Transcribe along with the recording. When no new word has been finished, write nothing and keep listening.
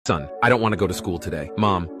Son, I don't want to go to school today.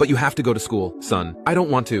 Mom, but you have to go to school. Son, I don't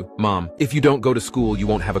want to. Mom, if you don't go to school, you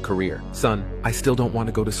won't have a career. Son, I still don't want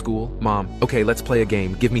to go to school. Mom, okay, let's play a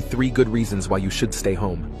game. Give me 3 good reasons why you should stay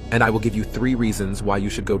home. And I will give you 3 reasons why you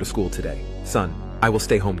should go to school today. Son, I will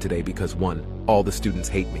stay home today because 1, all the students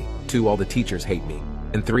hate me. 2, all the teachers hate me.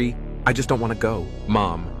 And 3, I just don't want to go.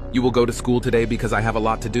 Mom, you will go to school today because I have a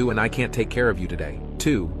lot to do and I can't take care of you today.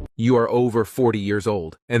 2, you are over 40 years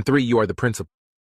old. And 3, you are the principal.